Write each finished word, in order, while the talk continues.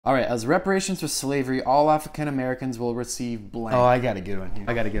All right, as reparations for slavery, all African Americans will receive blank. Oh, I got a good one here.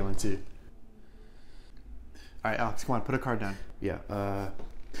 I got to get one too. All right, Alex, come on, put a card down. Yeah. All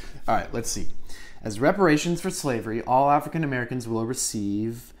right, let's see. As reparations for slavery, all African Americans will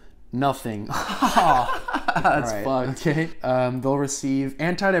receive nothing. That's All right, fucked. okay. They'll receive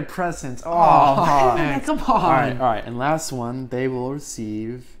antidepressants. Oh, man. come on. All right. And last one, they will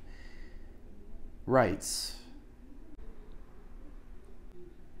receive rights.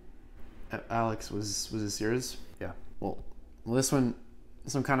 Alex, was this yours? Yeah. Well, this one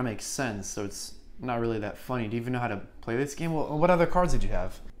kind of makes sense. So it's not really that funny. Do you even know how to play this game? Well, what other cards did you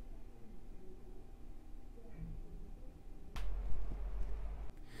have?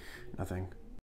 Nothing.